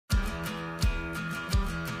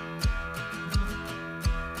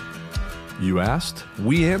You asked,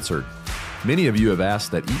 we answered. Many of you have asked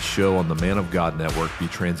that each show on the Man of God Network be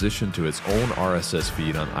transitioned to its own RSS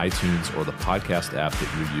feed on iTunes or the podcast app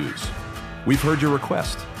that you use. We've heard your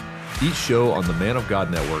request. Each show on the Man of God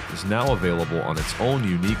Network is now available on its own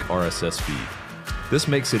unique RSS feed. This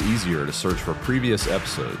makes it easier to search for previous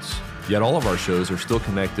episodes, yet all of our shows are still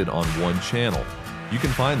connected on one channel. You can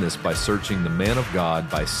find this by searching the Man of God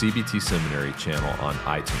by CBT Seminary channel on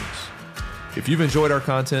iTunes. If you've enjoyed our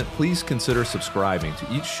content, please consider subscribing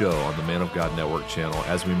to each show on the Man of God Network channel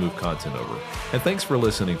as we move content over. And thanks for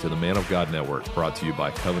listening to the Man of God Network, brought to you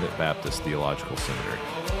by Covenant Baptist Theological Seminary.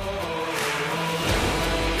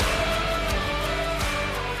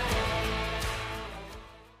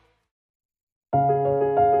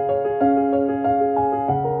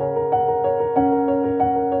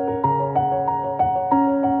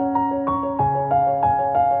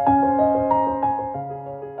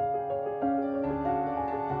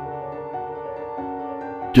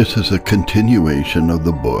 Just as a continuation of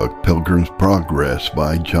the book Pilgrim's Progress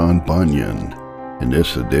by John Bunyan, in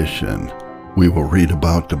this edition, we will read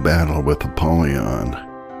about the battle with Apollyon.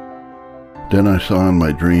 Then I saw in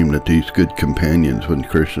my dream that these good companions, when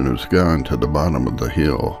Christian was gone to the bottom of the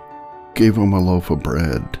hill, gave him a loaf of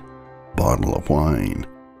bread, bottle of wine,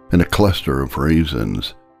 and a cluster of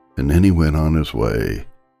raisins, and then he went on his way.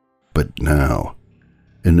 But now,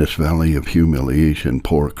 in this valley of humiliation,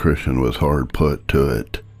 poor Christian was hard put to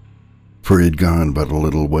it, for he had gone but a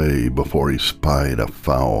little way before he spied a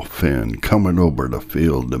foul fin coming over the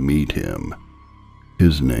field to meet him.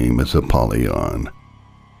 His name is Apollyon.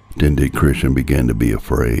 Then did Christian begin to be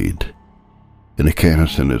afraid, and he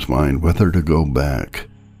cast in his mind whether to go back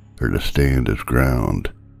or to stand his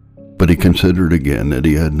ground. But he considered again that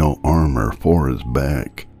he had no armor for his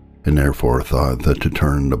back, and therefore thought that to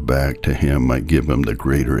turn the back to him might give him the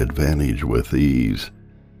greater advantage with ease,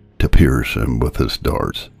 to pierce him with his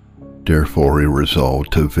darts. Therefore he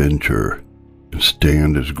resolved to venture and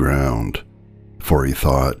stand his ground, for he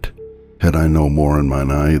thought, had I no more in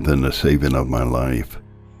mine eye than the saving of my life,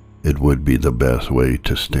 it would be the best way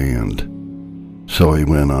to stand. So he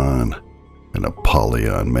went on, and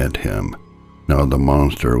Apollyon met him. Now the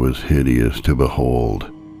monster was hideous to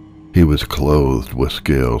behold. He was clothed with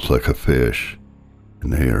scales like a fish,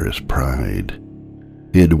 and hair as pride.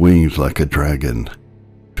 He had wings like a dragon,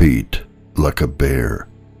 feet like a bear,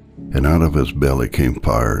 and out of his belly came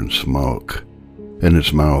fire and smoke, and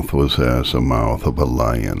his mouth was as the mouth of a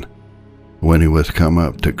lion. When he was come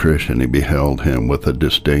up to Christian, he beheld him with a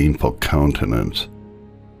disdainful countenance,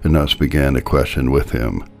 and thus began to question with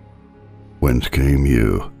him, Whence came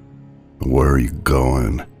you? Where are you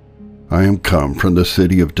going? I am come from the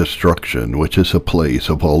city of destruction, which is a place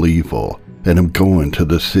of all evil, and am going to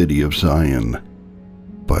the city of Zion.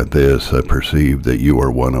 By this I perceive that you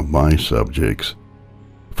are one of my subjects,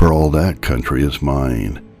 for all that country is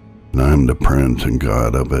mine, and I am the prince and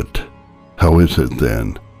god of it. How is it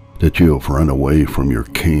then that you have run away from your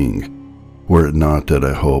king? Were it not that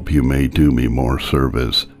I hope you may do me more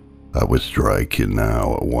service, I would strike you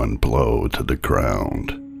now at one blow to the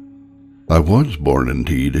ground. I was born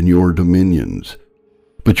indeed in your dominions,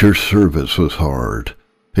 but your service was hard,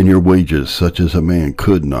 and your wages such as a man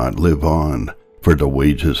could not live on, for the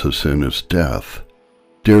wages of sin is death.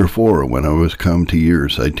 Therefore, when I was come to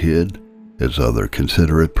years, I did, as other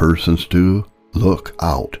considerate persons do, look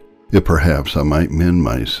out, if perhaps I might mend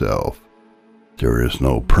myself. There is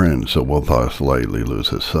no prince that will thus lightly lose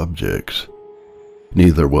his subjects.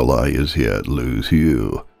 Neither will I as yet lose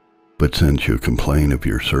you. But since you complain of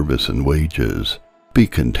your service and wages, be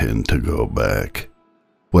content to go back.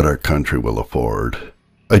 What our country will afford,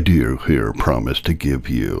 I do here promise to give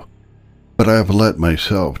you. But I have let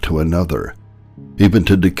myself to another, even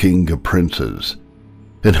to the king of princes.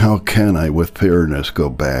 And how can I with fairness go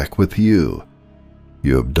back with you?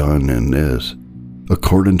 You have done in this,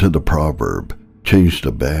 according to the proverb, changed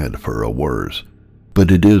a bad for a worse. But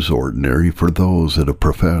it is ordinary for those that have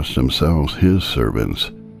professed themselves his servants,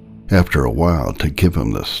 after a while to give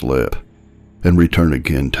him the slip, and return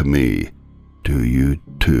again to me. Do you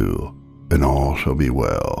too, and all shall be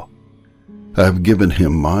well. I have given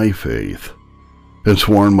him my faith, and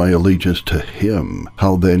sworn my allegiance to him.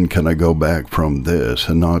 How then can I go back from this,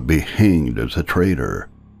 and not be hanged as a traitor?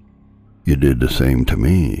 You did the same to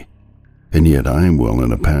me, and yet I am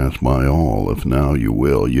willing to pass by all, if now you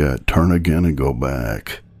will yet turn again and go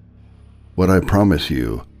back. What I promise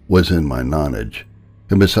you was in my nonage,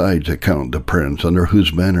 and besides account the prince under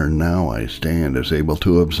whose banner now I stand is able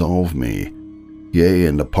to absolve me. Yea,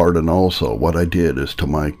 and to pardon also what I did as to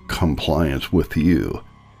my compliance with you.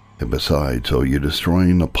 And besides, O you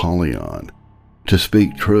destroying Apollyon, to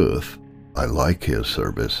speak truth, I like his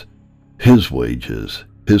service, his wages,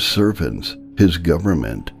 his servants, his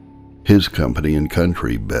government, his company and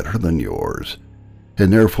country better than yours,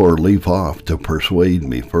 and therefore leave off to persuade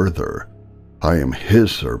me further. I am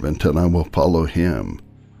his servant, and I will follow him.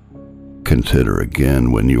 Consider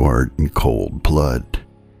again when you are in cold blood,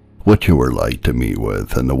 what you were like to me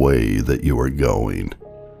with, and the way that you were going.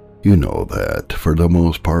 You know that, for the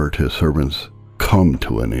most part, his servants come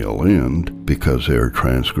to an ill end, because they are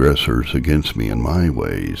transgressors against me in my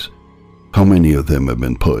ways. How many of them have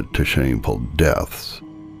been put to shameful deaths?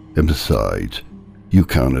 And besides, you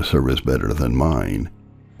count his service better than mine,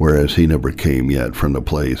 whereas he never came yet from the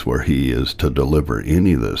place where he is to deliver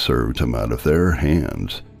any that served him out of their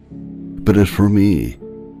hands. But as for me,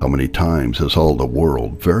 how many times, as all the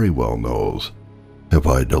world very well knows, have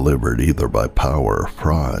I delivered either by power or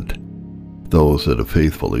fraud those that have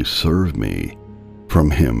faithfully served me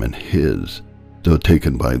from him and his, though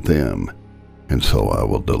taken by them, and so I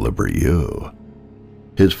will deliver you.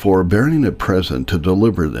 His forbearing at present to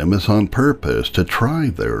deliver them is on purpose to try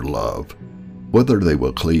their love, whether they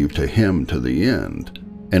will cleave to him to the end.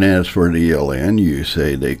 And as for the ill end you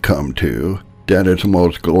say they come to, that is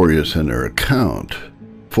most glorious in their account,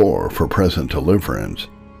 for present deliverance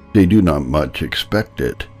they do not much expect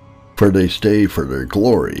it, for they stay for their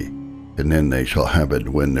glory, and then they shall have it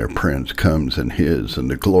when their prince comes in his and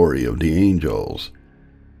the glory of the angels.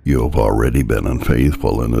 You have already been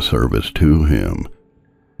unfaithful in the service to him,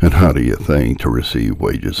 and how do you think to receive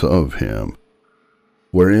wages of him?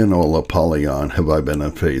 Wherein, O Apollyon, have I been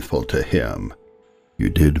unfaithful to him? You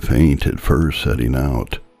did faint at first setting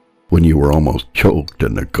out, when you were almost choked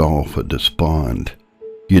in the gulf of despond.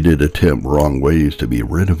 You did attempt wrong ways to be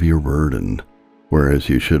rid of your burden, whereas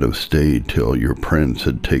you should have stayed till your prince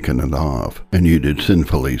had taken it off, and you did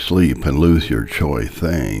sinfully sleep and lose your joy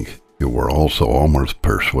thing. You were also almost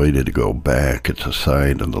persuaded to go back at the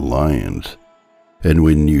side of the lions. And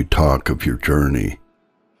when you talk of your journey,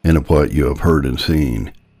 and of what you have heard and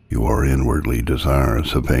seen, you are inwardly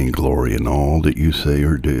desirous of vainglory in all that you say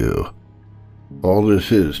or do. All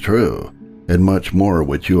this is true, and much more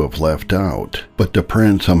which you have left out. But the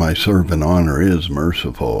prince whom I serve in honor is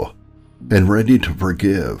merciful, and ready to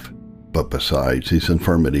forgive. But besides, these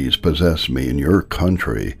infirmities possess me in your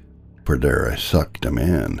country, for there I sucked them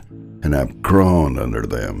in, and have groaned under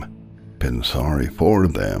them, been sorry for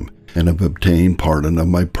them, and have obtained pardon of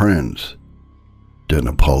my prince. Then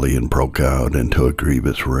Apollyon broke out into a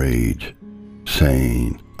grievous rage,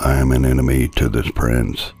 saying, I am an enemy to this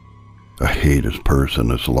prince. I hate his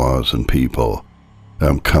person, his laws, and people. I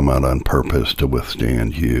am come out on purpose to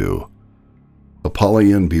withstand you.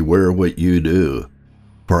 Apollyon, beware what you do,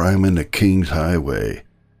 for I am in the king's highway,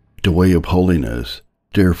 the way of holiness.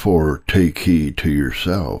 Therefore take heed to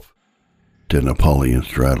yourself. Then Apollyon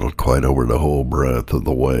straddled quite over the whole breadth of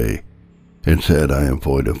the way, and said, I am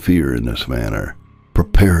void of fear in this manner.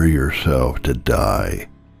 Prepare yourself to die,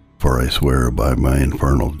 for I swear by my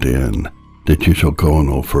infernal din that you shall go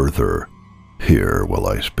no further. Here will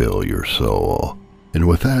I spill your soul. And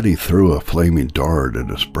with that he threw a flaming dart at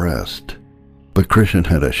his breast. But Christian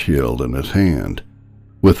had a shield in his hand,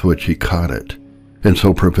 with which he caught it, and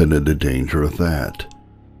so prevented the danger of that.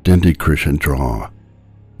 Then did Christian draw,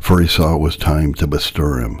 for he saw it was time to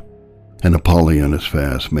bestir him, and Apollyon as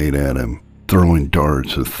fast made at him, throwing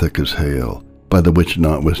darts as thick as hail, by the which,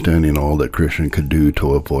 notwithstanding all that Christian could do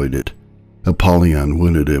to avoid it, Apollyon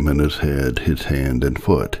wounded him in his head, his hand, and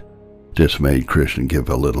foot. This made Christian give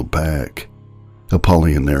a little back.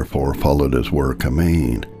 Apollyon therefore followed his work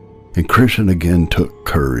amain, and Christian again took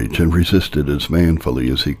courage and resisted as manfully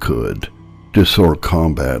as he could. This sore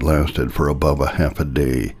combat lasted for above half a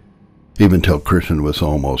day, even till Christian was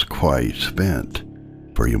almost quite spent.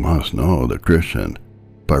 For you must know that Christian,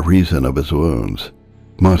 by reason of his wounds,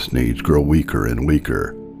 must needs grow weaker and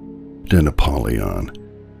weaker. Then Apollyon,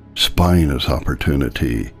 spying his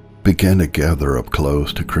opportunity, began to gather up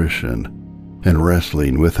close to Christian, and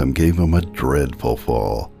wrestling with him gave him a dreadful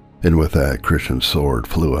fall, and with that Christian's sword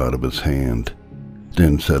flew out of his hand.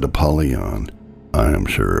 Then said Apollyon, I am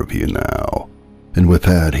sure of you now. And with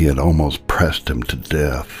that he had almost pressed him to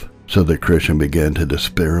death, so that Christian began to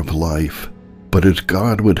despair of life. But as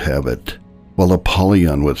God would have it, while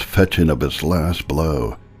Apollyon was fetching up his last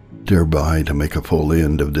blow, thereby to make a full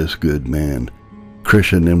end of this good man,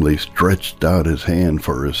 Christian nimbly stretched out his hand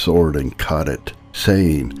for his sword and caught it,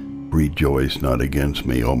 saying, Rejoice not against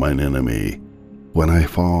me, O mine enemy. When I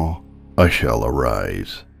fall, I shall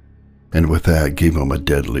arise. And with that gave him a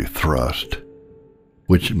deadly thrust,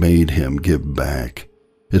 which made him give back,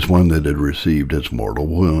 as one that had received his mortal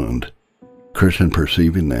wound. Christian,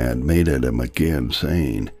 perceiving that, made at him again,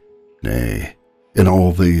 saying, Nay, in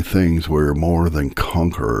all these things we are more than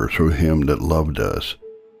conquerors through him that loved us.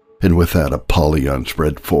 And with that Apollyon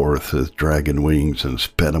spread forth his dragon wings and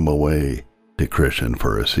sped him away. The Christian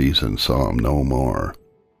for a season saw him no more.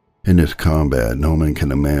 In this combat no man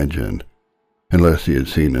can imagine, unless he had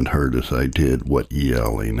seen and heard as I did, what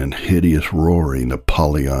yelling and hideous roaring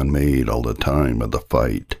Apollyon made all the time of the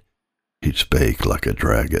fight. He spake like a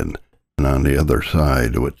dragon, and on the other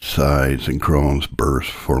side, with sighs and groans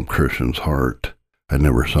burst from Christian's heart. I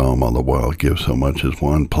never saw him all the while give so much as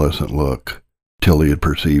one pleasant look, till he had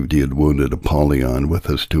perceived he had wounded Apollyon with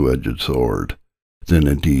his two-edged sword. Then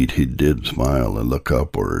indeed he did smile and look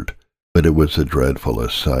upward, but it was the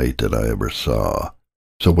dreadfulest sight that I ever saw.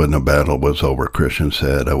 So when the battle was over, Christian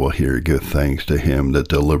said, I will here give thanks to him that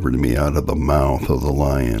delivered me out of the mouth of the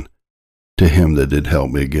lion, to him that did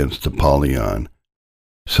help me against Apollyon.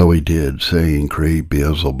 So he did, saying, Great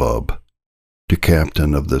Beelzebub, the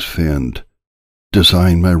captain of this fiend,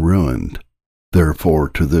 design my ruin. Therefore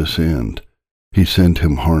to this end he sent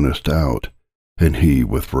him harnessed out, and he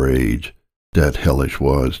with rage, that hellish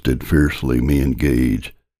was, did fiercely me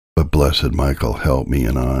engage. But blessed Michael helped me,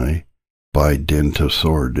 and I, by dint of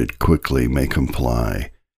sword, did quickly make him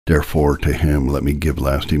fly. Therefore to him let me give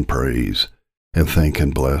lasting praise, and thank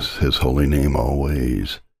and bless his holy name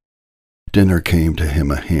always. Then there came to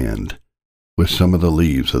him a hand, with some of the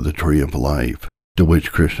leaves of the tree of life, the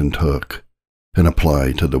which Christian took, and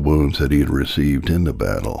applied to the wounds that he had received in the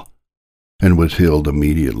battle, and was healed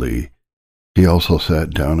immediately. He also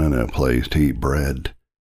sat down in that place to eat bread,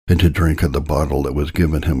 and to drink of the bottle that was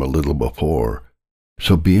given him a little before.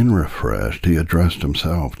 So being refreshed, he addressed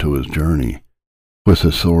himself to his journey, with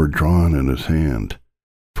his sword drawn in his hand.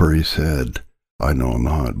 For he said, I know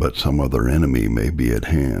not, but some other enemy may be at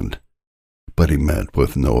hand. But he met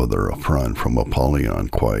with no other affront from Apollyon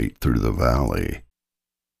quite through the valley.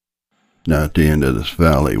 Now at the end of this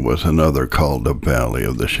valley was another called the Valley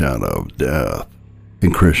of the Shadow of Death,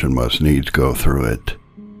 and Christian must needs go through it,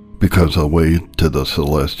 because the way to the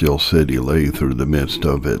celestial city lay through the midst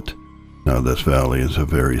of it. Now this valley is a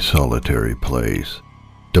very solitary place.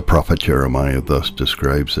 The prophet Jeremiah thus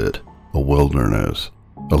describes it, a wilderness,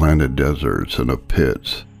 a land of deserts and of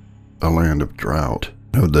pits, a land of drought,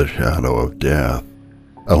 of the shadow of death,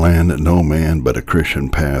 a land that no man but a Christian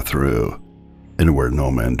passed through, and where no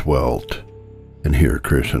man dwelt. And here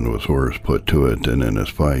Christian was worse put to it than in his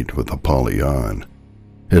fight with Apollyon,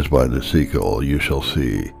 as by the sequel you shall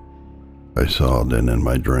see. I saw then in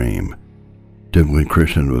my dream, that when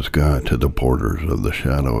Christian was got to the borders of the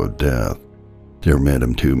shadow of death, there met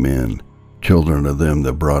him two men, children of them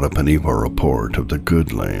that brought up an evil report of the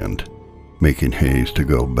good land, making haste to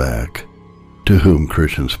go back, to whom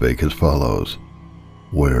Christian spake as follows,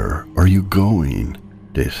 Where are you going?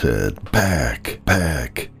 They said, Back,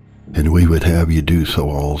 back, and we would have you do so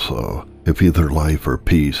also, if either life or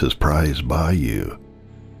peace is prized by you.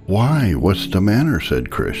 Why, what's the matter? Said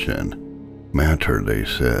Christian. Matter, they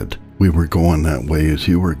said, we were going that way as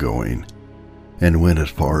you were going, and went as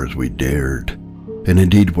far as we dared, and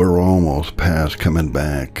indeed were almost past coming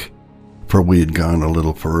back, for we had gone a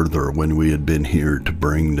little further when we had been here to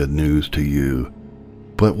bring the news to you.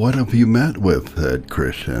 But what have you met with? Said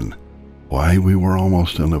Christian. Why, we were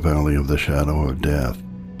almost in the valley of the shadow of death,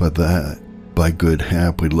 but that, by good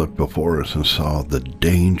hap, we looked before us and saw the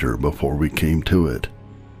danger before we came to it.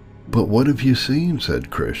 But what have you seen? Said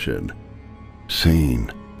Christian.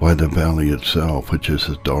 Seen? Why, the valley itself, which is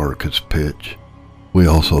as dark as pitch. We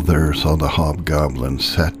also there saw the hobgoblins,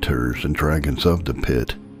 satyrs, and dragons of the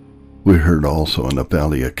pit. We heard also in the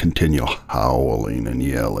valley a continual howling and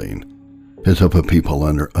yelling, as of a people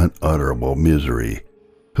under unutterable misery,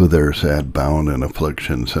 who there sat bound in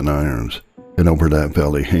afflictions and irons, and over that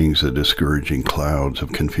valley hangs the discouraging clouds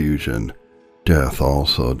of confusion. Death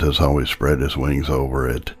also does always spread his wings over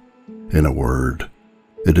it. In a word,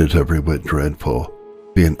 it is every whit dreadful,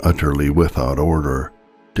 being utterly without order.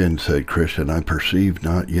 Then said Christian, I perceive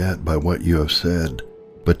not yet by what you have said,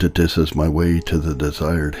 but that this is my way to the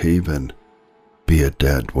desired haven. Be it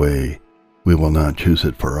that way, we will not choose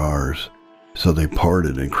it for ours. So they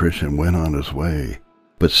parted, and Christian went on his way,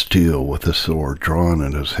 but still with the sword drawn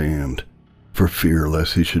in his hand, for fear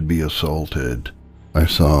lest he should be assaulted. I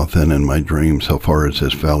saw then in my dream, so far as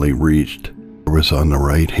this valley reached, there was on the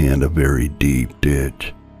right hand a very deep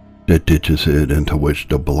ditch, that ditches it into which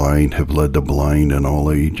the blind have led the blind in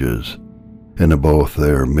all ages, and the both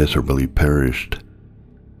there miserably perished.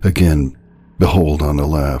 Again, behold, on the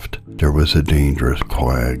left there was a dangerous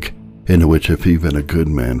quag, into which if even a good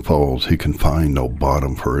man falls, he can find no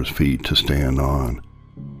bottom for his feet to stand on.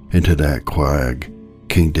 Into that quag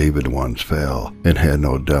King David once fell, and had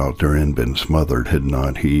no doubt therein been smothered had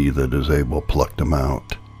not he that is able plucked him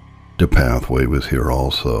out. The pathway was here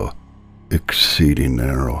also, exceeding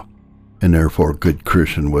narrow, and therefore good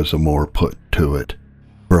Christian was the more put to it,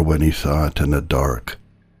 for when he saw it in the dark,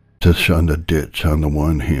 to shun the ditch on the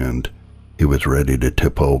one hand, he was ready to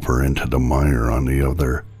tip over into the mire on the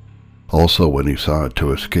other. Also when he sought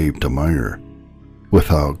to escape the mire,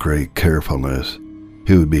 without great carefulness,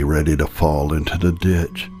 he would be ready to fall into the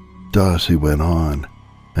ditch. Thus he went on,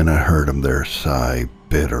 and I heard him there sigh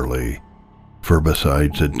bitterly. For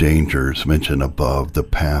besides the dangers mentioned above, the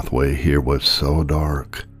pathway here was so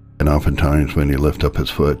dark, and oftentimes when he lifted up his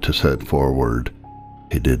foot to set forward,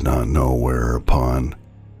 he did not know whereupon,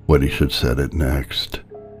 when he should set it next.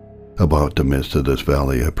 About the midst of this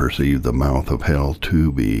valley I perceived the mouth of hell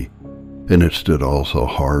to be, and it stood also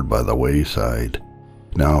hard by the wayside.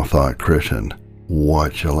 Now thought Christian,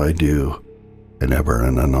 what shall I do? And ever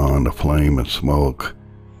and anon the flame and smoke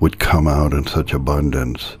would come out in such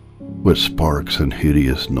abundance, with sparks and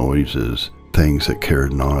hideous noises, things that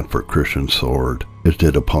cared not for Christian's sword, as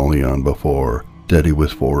did Apollyon before, that he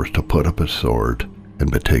was forced to put up his sword,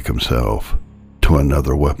 and betake himself to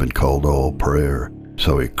another weapon called old prayer.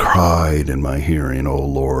 So he cried in my hearing, O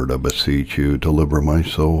Lord, I beseech you, deliver my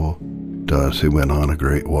soul. Thus he went on a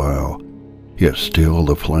great while, yet still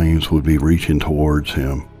the flames would be reaching towards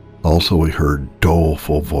him. Also he heard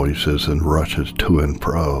doleful voices and rushes to and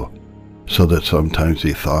fro, so that sometimes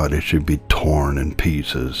he thought he should be torn in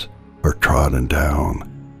pieces, or trodden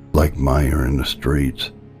down, like mire in the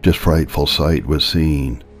streets. This frightful sight was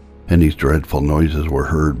seen, and these dreadful noises were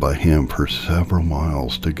heard by him for several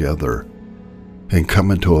miles together. And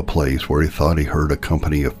coming to a place where he thought he heard a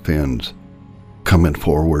company of Finns coming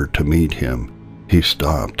forward to meet him, he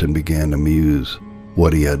stopped and began to muse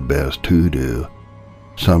what he had best to do.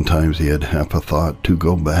 Sometimes he had half a thought to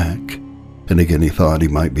go back, and again he thought he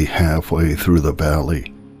might be halfway through the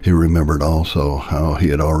valley. He remembered also how he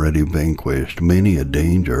had already vanquished many a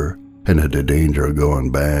danger, and that the danger of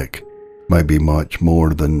going back might be much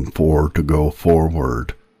more than for to go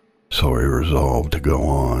forward. So he resolved to go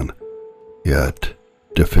on. Yet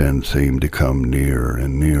the Finns seemed to come nearer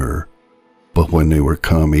and nearer. But when they were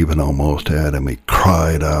come even almost at him, he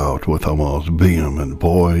cried out with a most vehement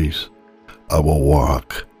voice, I will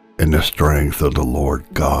walk in the strength of the Lord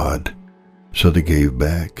God. So they gave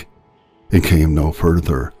back and came no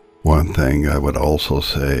further. One thing I would also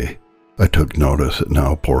say, I took notice that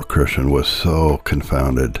now poor Christian was so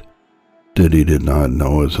confounded that he did not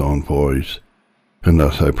know his own voice, and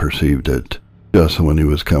thus I perceived it. Just when he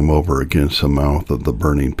was come over against the mouth of the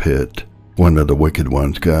burning pit, one of the wicked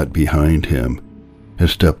ones got behind him and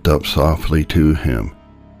stepped up softly to him,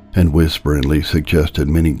 and whisperingly suggested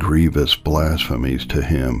many grievous blasphemies to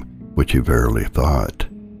him, which he verily thought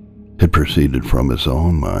had proceeded from his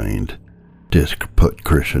own mind. This put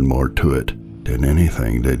Christian more to it than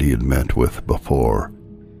anything that he had met with before,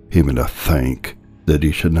 even to think that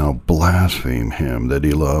he should now blaspheme him that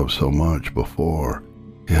he loved so much before.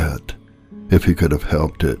 Yet, if he could have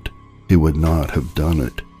helped it, he would not have done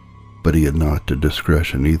it, but he had not the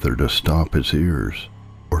discretion either to stop his ears,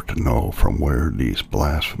 or to know from where these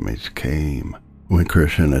blasphemies came. When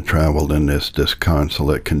Christian had traveled in this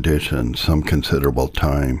disconsolate condition some considerable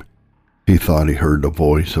time, he thought he heard the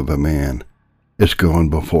voice of a man, as going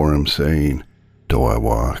before him, saying, Though I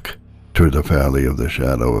walk through the valley of the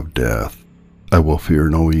shadow of death, I will fear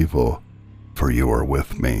no evil, for you are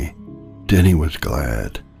with me. Then he was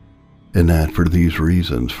glad, and that for these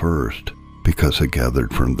reasons: first, because he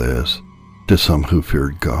gathered from this that some who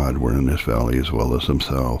feared God were in this valley as well as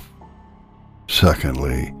himself.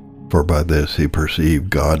 Secondly, for by this he perceived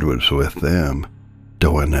God was with them,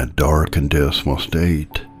 though in that dark and dismal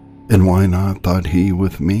state. And why not, thought he,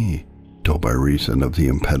 with me, though by reason of the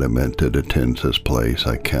impediment that attends this place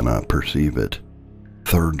I cannot perceive it.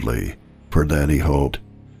 Thirdly, for that he hoped,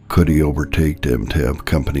 could he overtake them to have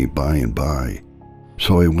company by and by.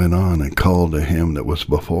 So he went on and called to him that was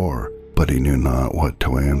before, but he knew not what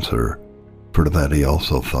to answer, for that he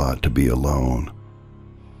also thought to be alone.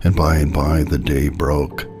 And by the day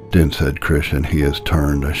broke. Then said Christian, he has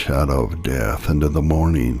turned a shadow of death into the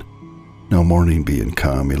morning. Now morning being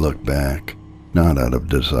come, he looked back, not out of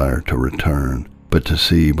desire to return, but to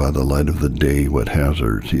see by the light of the day what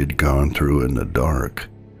hazards he had gone through in the dark.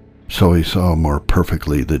 So he saw more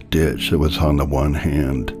perfectly the ditch that was on the one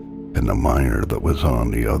hand, and the mire that was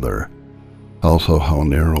on the other. Also how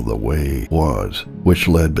narrow the way was, which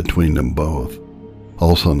led between them both.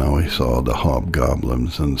 Also now he saw the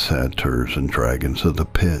hobgoblins and satyrs and dragons of the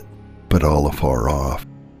pit, but all afar off,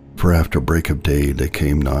 for after break of day they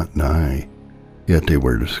came not nigh. Yet they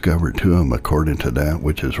were discovered to him according to that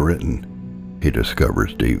which is written. He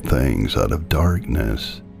discovers deep things out of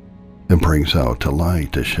darkness, and brings out to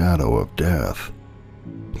light the shadow of death.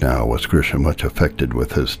 Now was Christian much affected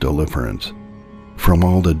with his deliverance from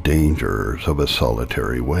all the dangers of a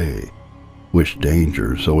solitary way, which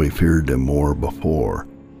dangers, though he feared them more before,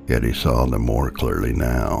 yet he saw them more clearly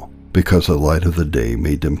now, because the light of the day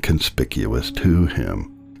made them conspicuous to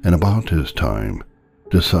him. And about this time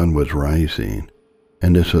the sun was rising,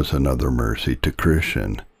 and this was another mercy to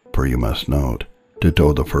Christian, for you must note that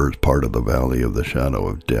though the first part of the valley of the shadow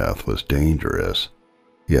of death was dangerous,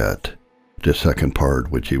 yet the second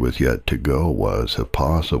part which he was yet to go was, if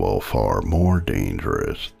possible, far more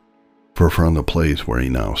dangerous. For from the place where he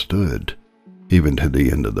now stood, even to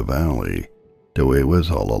the end of the valley, the way was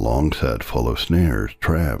all along set full of snares,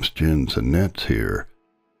 traps, gins, and nets here,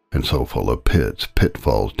 and so full of pits,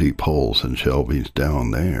 pitfalls, deep holes, and shelvings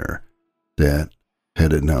down there, that,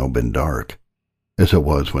 had it now been dark, as it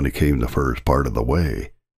was when he came the first part of the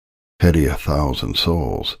way, had he 1,000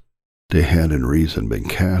 souls, they had in reason been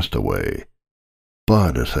cast away.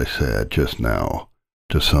 But, as I said just now,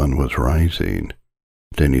 the sun was rising.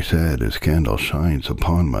 Then he said, his candle shines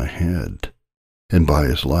upon my head, and by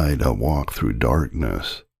his light I walk through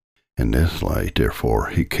darkness. In this light, therefore,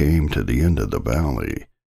 he came to the end of the valley.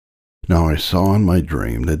 Now I saw in my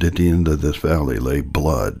dream that at the end of this valley lay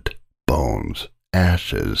blood, bones,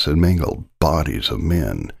 ashes, and mangled bodies of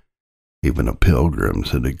men, even of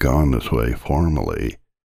pilgrims that had gone this way formerly.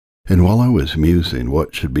 And while I was musing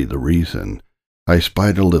what should be the reason, I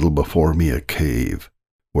spied a little before me a cave,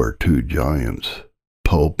 where 2 giants,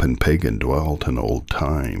 Pope and Pagan, dwelt in old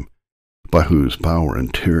time, by whose power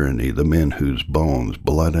and tyranny the men whose bones,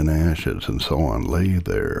 blood, and ashes, and so on lay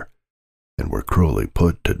there, and were cruelly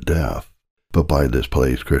put to death. But by this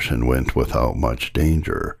place Christian went without much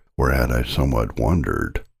danger, whereat I somewhat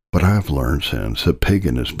wondered. But I have learned since that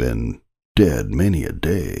Pagan has been dead many a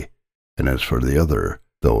day, and as for the other,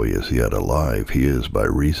 though he is yet alive, he is by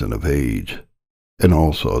reason of age, and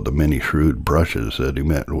also the many shrewd brushes that he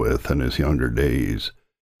met with in his younger days,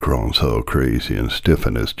 grown so crazy and stiff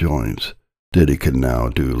in his joints, that he can now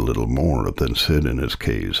do little more than sit in his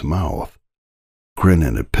cave's mouth,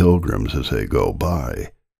 grinning at pilgrims as they go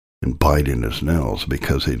by, and biting his nails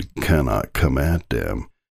because he cannot come at them.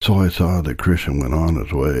 So I saw that Christian went on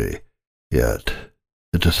his way, yet,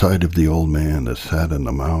 at the sight of the old man that sat in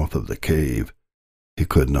the mouth of the cave, he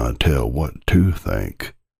could not tell what to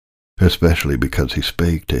think, especially because he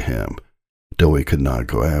spake to him, though he could not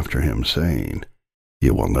go after him, saying,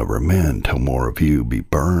 "You will never mend till more of you be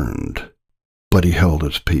burned." But he held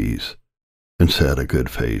his peace, and set a good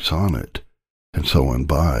face on it, and so went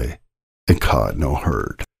by, and caught no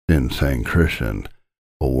hurt. Then sang Christian,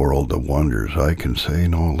 "A world of wonders I can say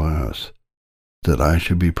no less, that I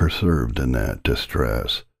should be preserved in that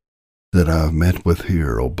distress, that I have met with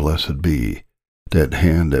here, O blessed be, that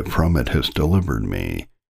hand that from it has delivered me.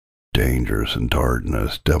 Dangers and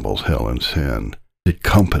darkness, devils, hell, and sin, it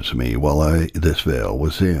compassed me while I this vale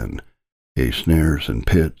was in. Yea, snares and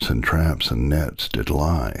pits and traps and nets did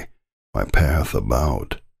lie my path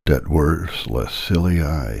about, that worthless, silly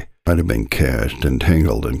I might have been cast,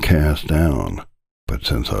 entangled, and cast down. But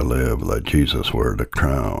since I live, let Jesus wear the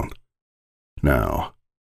crown." Now,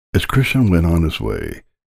 as Christian went on his way,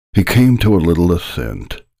 he came to a little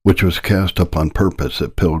ascent, which was cast up on purpose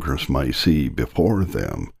that pilgrims might see before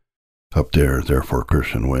them. Up there, therefore,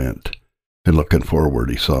 Christian went, and looking forward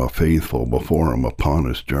he saw Faithful before him upon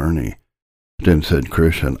his journey. Then said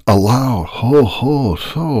Christian, "Aloud, ho, ho,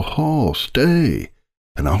 so, ho, stay,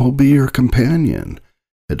 and I will be your companion."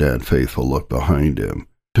 At that Faithful looked behind him,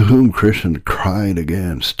 to whom Christian cried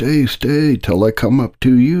again, "Stay, stay, till I come up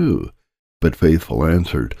to you." But Faithful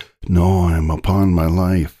answered, "No, I am upon my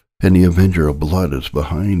life, and the avenger of blood is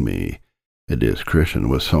behind me." At this Christian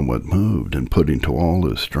was somewhat moved, and putting to all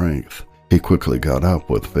his strength, he quickly got up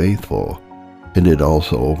with Faithful, and did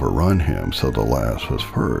also overrun him, so the last was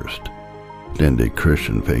first. Then did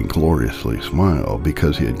Christian vaingloriously smile,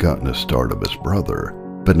 because he had gotten a start of his brother,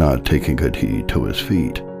 but not taking good heed to his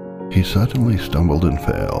feet, he suddenly stumbled and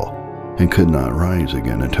fell, and could not rise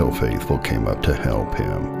again until Faithful came up to help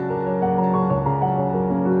him.